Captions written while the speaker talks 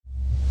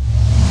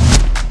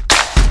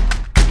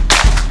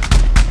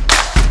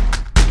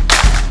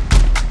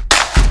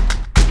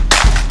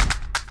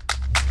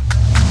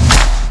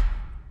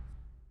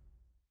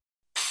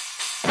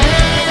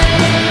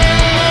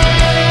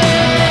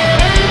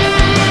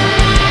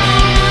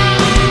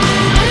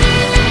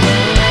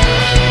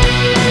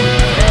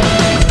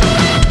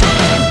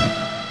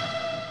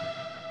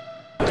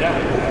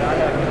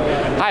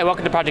Hi,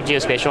 welcome to Project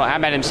Geospatial.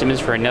 I'm Adam Simmons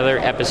for another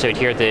episode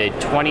here at the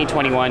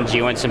 2021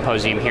 GeoInt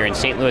Symposium here in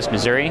St. Louis,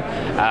 Missouri.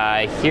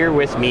 Here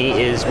with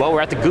me is, well,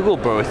 we're at the Google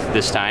booth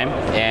this time,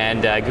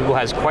 and Google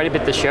has quite a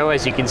bit to show,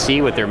 as you can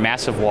see, with their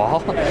massive wall.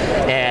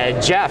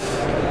 Jeff,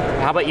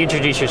 how about you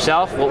introduce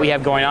yourself, what we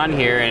have going on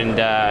here, and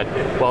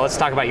well, let's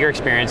talk about your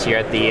experience here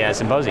at the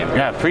symposium.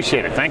 Yeah,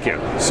 appreciate it. Thank you.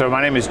 So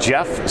my name is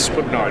Jeff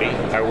Spugnardi.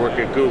 I work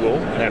at Google,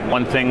 and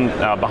one thing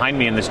behind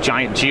me in this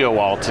giant geo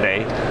wall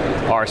today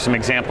are some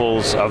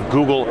examples of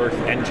Google Earth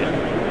Engine.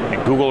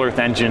 And Google Earth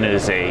Engine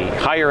is a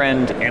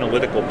higher-end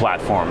analytical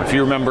platform. If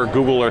you remember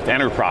Google Earth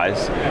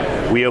Enterprise,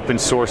 we open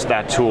sourced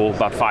that tool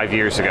about 5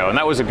 years ago, and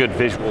that was a good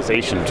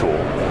visualization tool.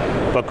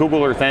 But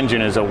Google Earth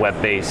Engine is a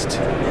web-based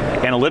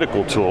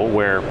analytical tool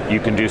where you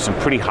can do some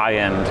pretty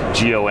high-end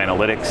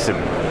geo-analytics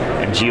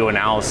and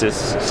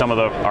geo-analysis. Some of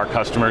our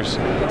customers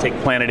take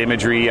planet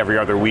imagery every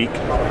other week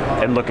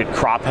and look at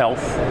crop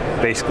health,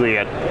 basically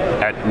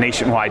at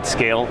nationwide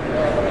scale.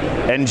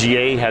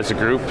 NGA has a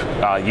group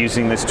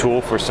using this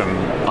tool for some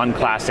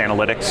unclassed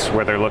analytics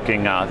where they're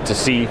looking to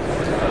see,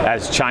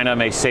 as China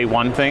may say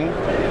one thing,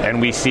 and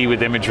we see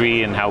with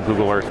imagery and how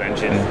Google Earth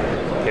Engine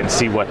and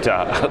see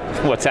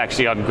what's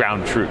actually on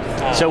ground truth.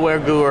 So where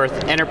Google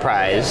Earth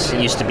Enterprise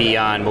used to be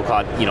on, we'll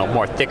call it,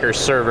 more thicker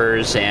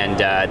servers and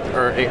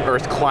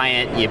Earth client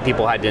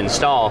people had to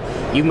install,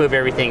 you move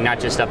everything not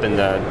just up in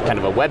the kind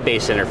of a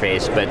web-based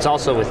interface, but it's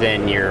also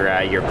within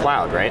your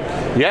cloud, right?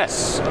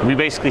 Yes, we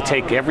basically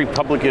take every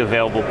publicly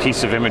available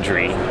piece of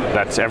imagery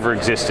that's ever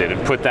existed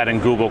and put that in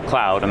Google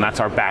Cloud, and that's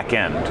our back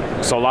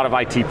end. So a lot of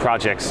IT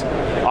projects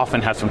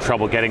often have some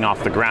trouble getting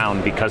off the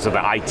ground because of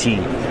the IT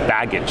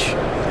baggage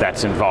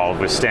that's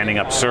involved with standing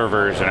up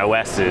servers and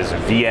OSs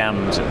and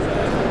VMs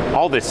and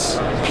all this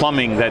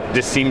plumbing that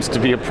just seems to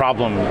be a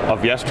problem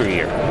of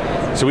yesteryear.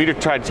 So we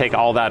tried to take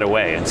all that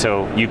away, and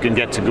so you can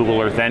get to Google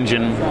Earth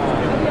Engine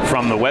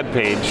from the web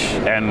page,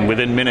 and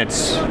within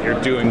minutes you're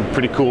doing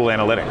pretty cool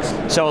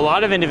analytics. So a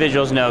lot of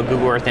individuals know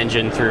Google Earth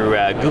Engine through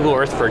Google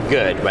Earth for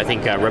Good. I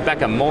think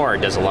Rebecca Moore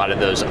does a lot of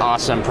those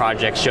awesome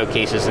project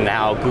showcases and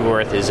how Google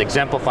Earth has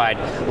exemplified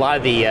a lot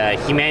of the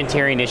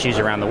humanitarian issues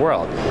around the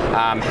world.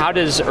 How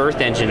does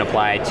Earth Engine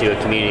apply to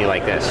a community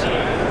like this?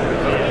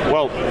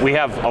 Well, we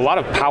have a lot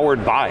of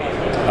powered by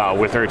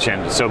with Earth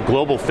Engine. So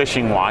Global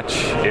Fishing Watch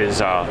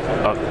is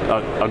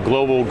a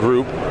global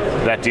group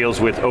that deals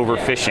with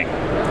overfishing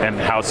and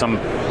how some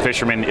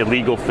fishermen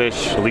illegally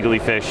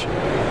fish.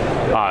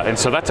 And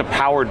so that's a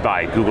powered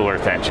by Google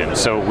Earth Engine.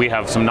 So we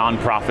have some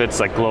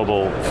nonprofits like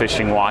Global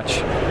Fishing Watch.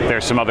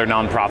 There's some other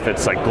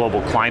nonprofits like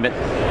Global Climate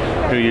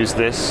who use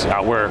this,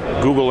 where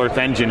Google Earth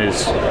Engine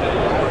is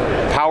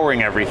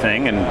powering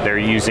everything, and they're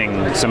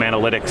using some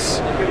analytics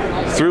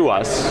through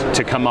us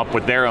to come up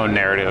with their own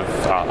narrative,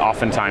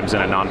 oftentimes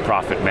in a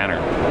nonprofit manner.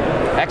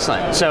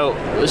 Excellent. So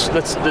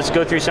let's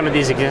go through some of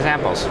these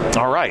examples.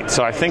 All right.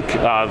 So I think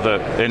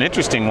an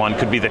interesting one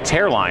could be the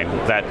tear line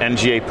that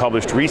NGA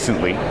published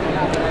recently.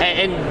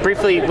 And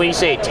briefly, when you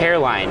say tear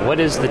line, what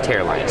is the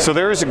tear line? So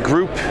there is a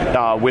group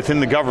within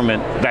the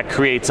government that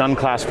creates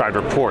unclassified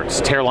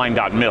reports,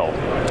 tearline.mil,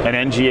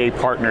 and NGA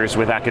partners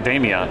with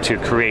academia to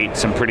create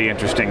some pretty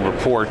interesting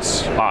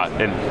reports.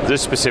 And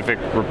this specific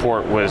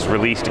report was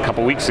released a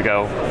couple weeks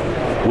ago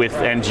with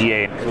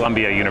NGA and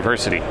Columbia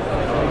University.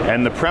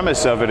 And the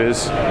premise of it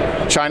is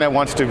China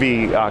wants to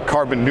be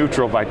carbon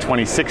neutral by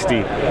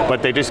 2060,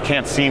 but they just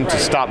can't seem to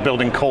stop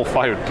building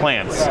coal-fired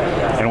plants.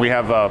 And we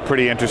have a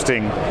pretty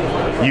interesting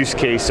use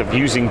case of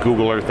using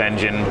Google Earth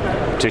Engine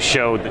to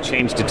show the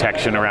change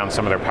detection around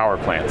some of their power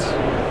plants.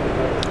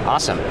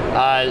 Awesome.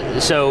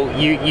 So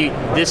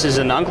this is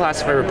an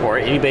unclassified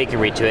report. Anybody can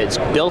read to it. It's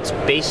built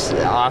based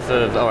off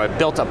of, or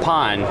built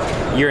upon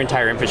your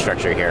entire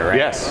infrastructure here, right?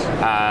 Yes.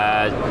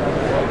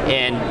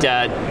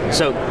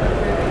 So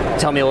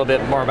tell me a little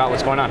bit more about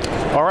what's going on.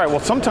 All right. Well,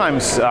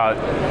 sometimes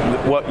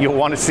what you'll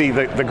want to see,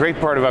 the great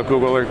part about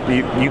Google Earth,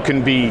 you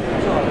can be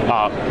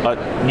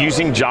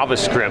using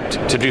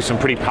JavaScript to do some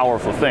pretty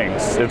powerful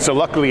things. And so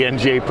luckily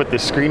NGA put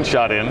this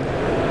screenshot in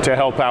to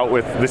help out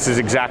with, this is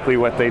exactly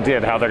what they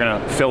did, how they're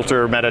going to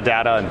filter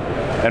metadata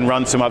and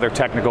run some other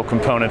technical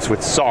components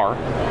with SAR.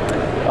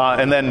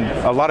 And then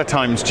a lot of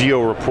times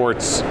geo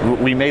reports,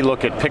 we may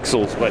look at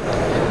pixels, but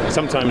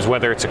sometimes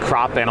whether it's a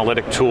crop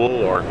analytic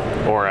tool or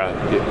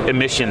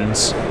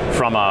emissions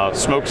from a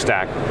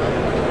smokestack,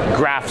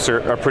 graphs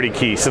are pretty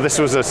key. So this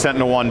was a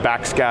Sentinel-1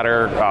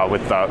 backscatter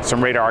with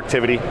some radar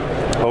activity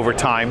over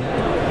time.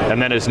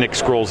 And then as Nick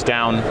scrolls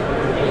down,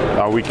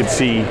 we can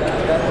see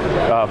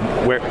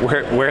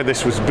where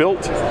this was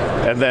built,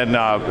 and then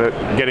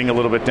getting a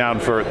little bit down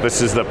for,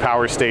 this is the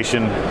power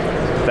station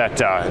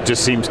that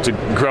just seems to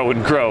grow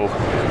and grow,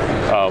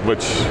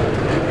 which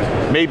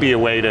may be a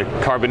way to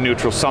carbon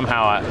neutral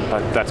somehow,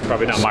 but that's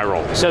probably not my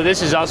role. So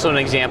this is also an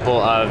example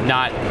of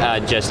not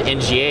just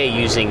NGA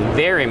using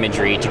their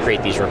imagery to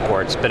create these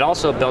reports, but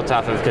also built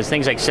off of, because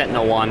things like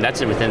Sentinel-1,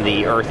 that's within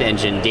the Earth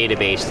Engine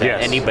database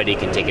that anybody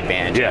can take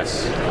advantage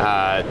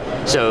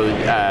of. So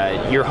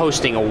you're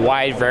hosting a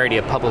wide variety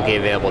of publicly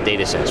available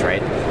data sets,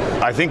 right?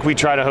 I think we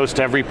try to host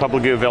every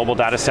publicly available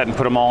data set and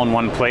put them all in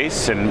one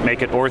place and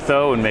make it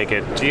ortho and make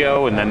it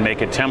geo and then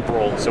make it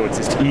temporal, so it's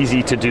just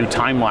easy to do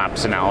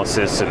time-lapse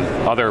analysis and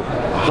other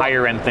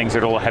higher-end things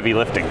that are a little heavy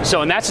lifting.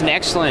 So, and that's an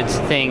excellent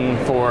thing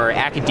for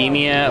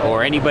academia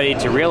or anybody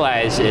to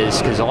realize,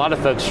 is because a lot of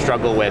folks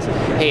struggle with,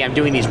 hey, I'm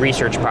doing these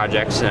research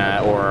projects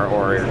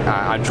or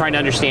I'm trying to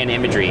understand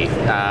imagery,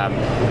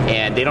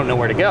 and they don't know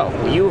where to go.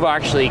 You've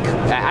actually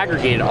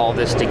aggregated all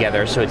this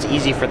together, so it's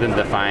easy for them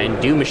to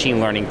find, do machine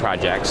learning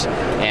projects,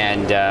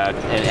 and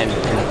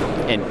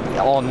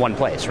all in one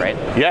place, right?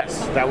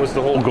 Yes, that was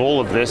the whole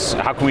goal of this.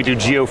 How can we do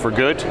geo for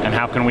good, and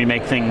how can we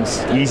make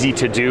things easy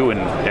to do and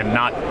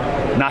not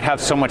have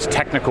so much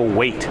technical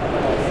weight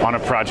on a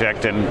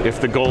project? And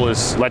if the goal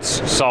is try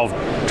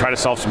to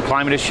solve some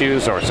climate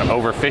issues or some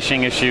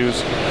overfishing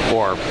issues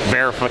or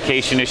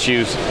verification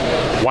issues,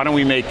 why don't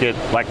we make it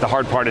like the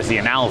hard part is the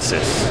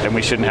analysis, and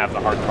we shouldn't have the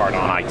hard part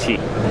on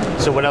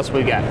IT. So what else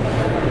we got?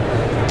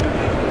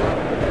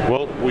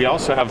 Well, we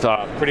also have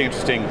a pretty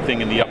interesting thing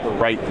in the upper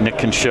right. Nick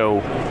can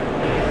show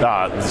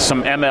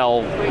some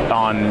ML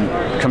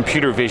on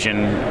computer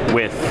vision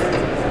with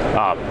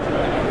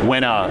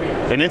when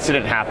an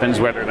incident happens,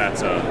 whether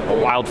that's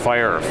a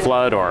wildfire or a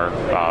flood or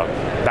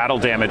battle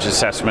damage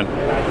assessment.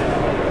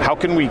 How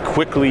can we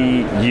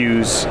quickly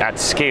use at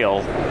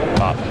scale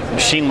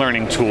machine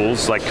learning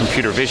tools like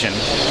computer vision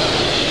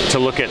to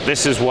look at,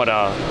 this is what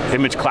a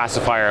image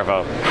classifier of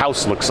a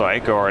house looks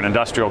like, or an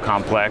industrial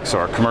complex,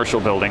 or a commercial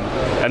building,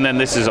 and then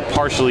this is a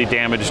partially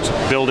damaged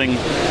building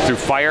through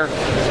fire.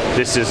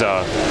 This is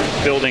a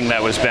building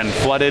that was been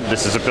flooded.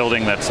 This is a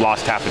building that's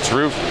lost half its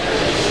roof.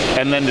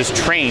 And then just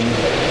train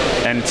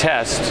and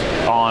test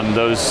on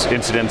those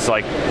incidents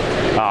like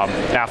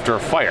after a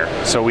fire.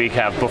 So we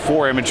have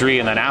before imagery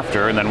and then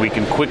after, and then we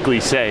can quickly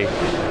say,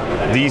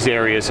 these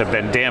areas have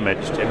been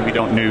damaged, and we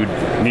don't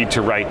need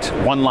to write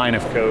one line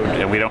of code,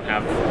 and we don't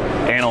have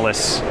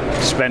analysts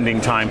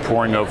spending time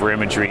poring over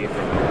imagery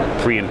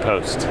pre and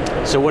post.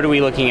 So what are we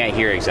looking at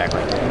here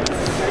exactly?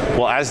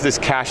 Well, as this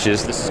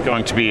caches, this is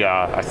going to be,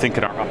 I think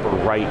in our upper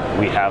right,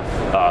 we have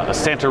a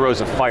Santa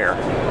Rosa fire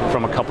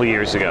from a couple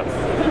years ago.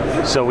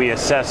 So we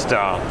assessed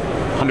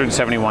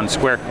 171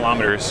 square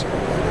kilometers.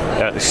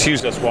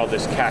 Excuse us while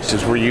this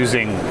caches. We're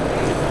using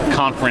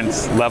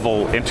conference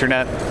level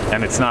internet,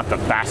 and it's not the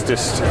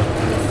fastest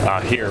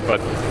here, but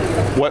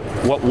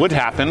what would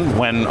happen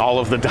when all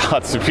of the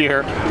dots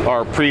appear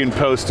are pre and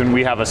post, and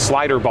we have a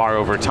slider bar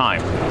over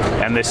time,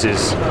 and this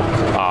is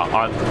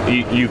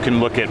you can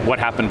look at what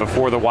happened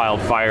before the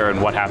wildfire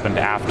and what happened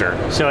after.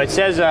 So it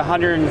says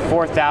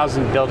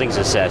 104,000 buildings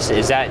assessed.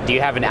 Do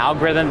you have an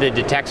algorithm that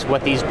detects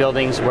what these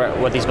buildings are,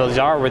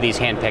 or were these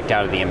handpicked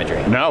out of the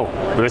imagery? No,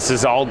 this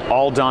is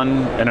all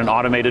done in an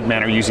automated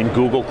manner using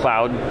Google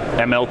Cloud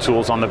ML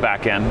tools on the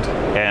back end,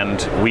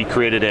 and we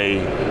created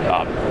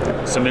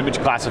some image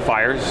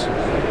classifiers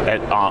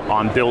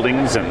on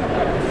buildings and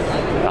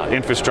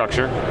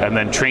infrastructure, and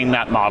then trained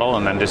that model,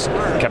 and then just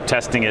kept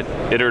testing it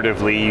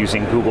iteratively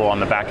using Google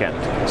on the back end.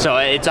 So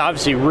it's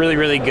obviously really,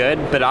 really good,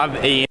 but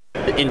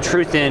in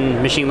truth,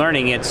 in machine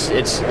learning,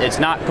 it's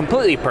not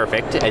completely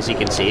perfect, as you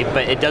can see,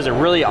 but it does a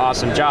really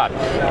awesome job.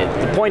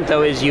 The point,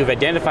 though, is you've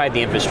identified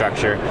the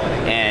infrastructure,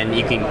 and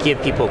you can give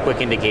people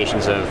quick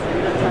indications of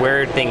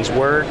where things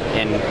were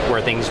and where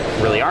things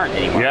really aren't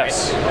anymore.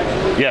 Yes,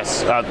 right?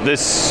 Yes.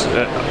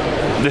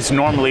 This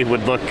normally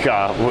would look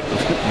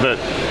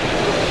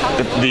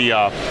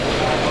the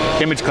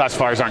image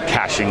classifiers aren't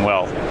caching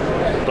well.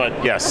 But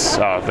yes,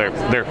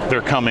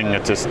 they're coming.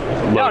 It's just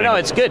loading. No,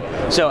 it's good.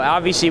 So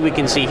obviously we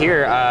can see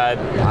here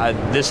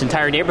this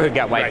entire neighborhood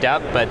got wiped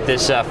out, but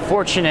this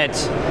fortunate,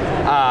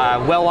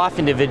 well-off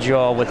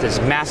individual with this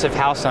massive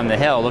house on the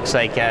hill looks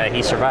like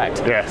he survived.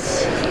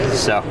 Yes.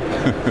 So,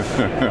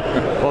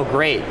 well,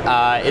 great.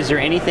 Is there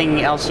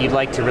anything else you'd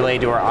like to relay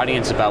to our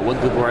audience about what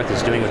Google Earth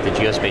is doing with the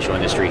geospatial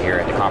industry here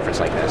at a conference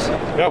like this?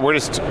 Yeah, we're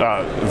just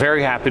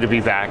very happy to be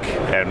back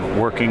and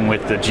working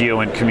with the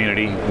GeoInt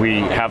community. We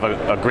have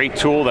a great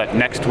tool that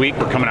next week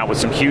we're coming out with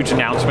some huge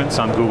announcements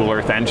on Google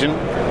Earth Engine.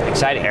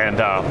 Exciting. And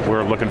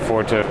we're looking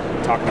forward to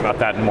talking about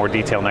that in more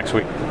detail next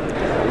week.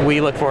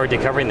 We look forward to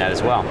covering that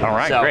as well. All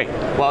right, great.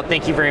 Well,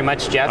 thank you very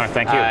much, Jeff. All right,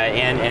 thank you.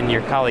 And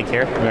your colleague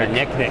here,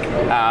 Nick.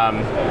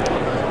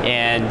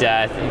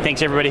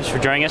 Thanks everybody for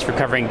joining us for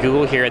covering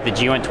Google here at the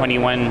GeoInt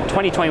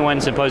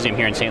 2021 Symposium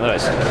here in St.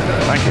 Louis.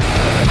 Thank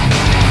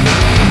you.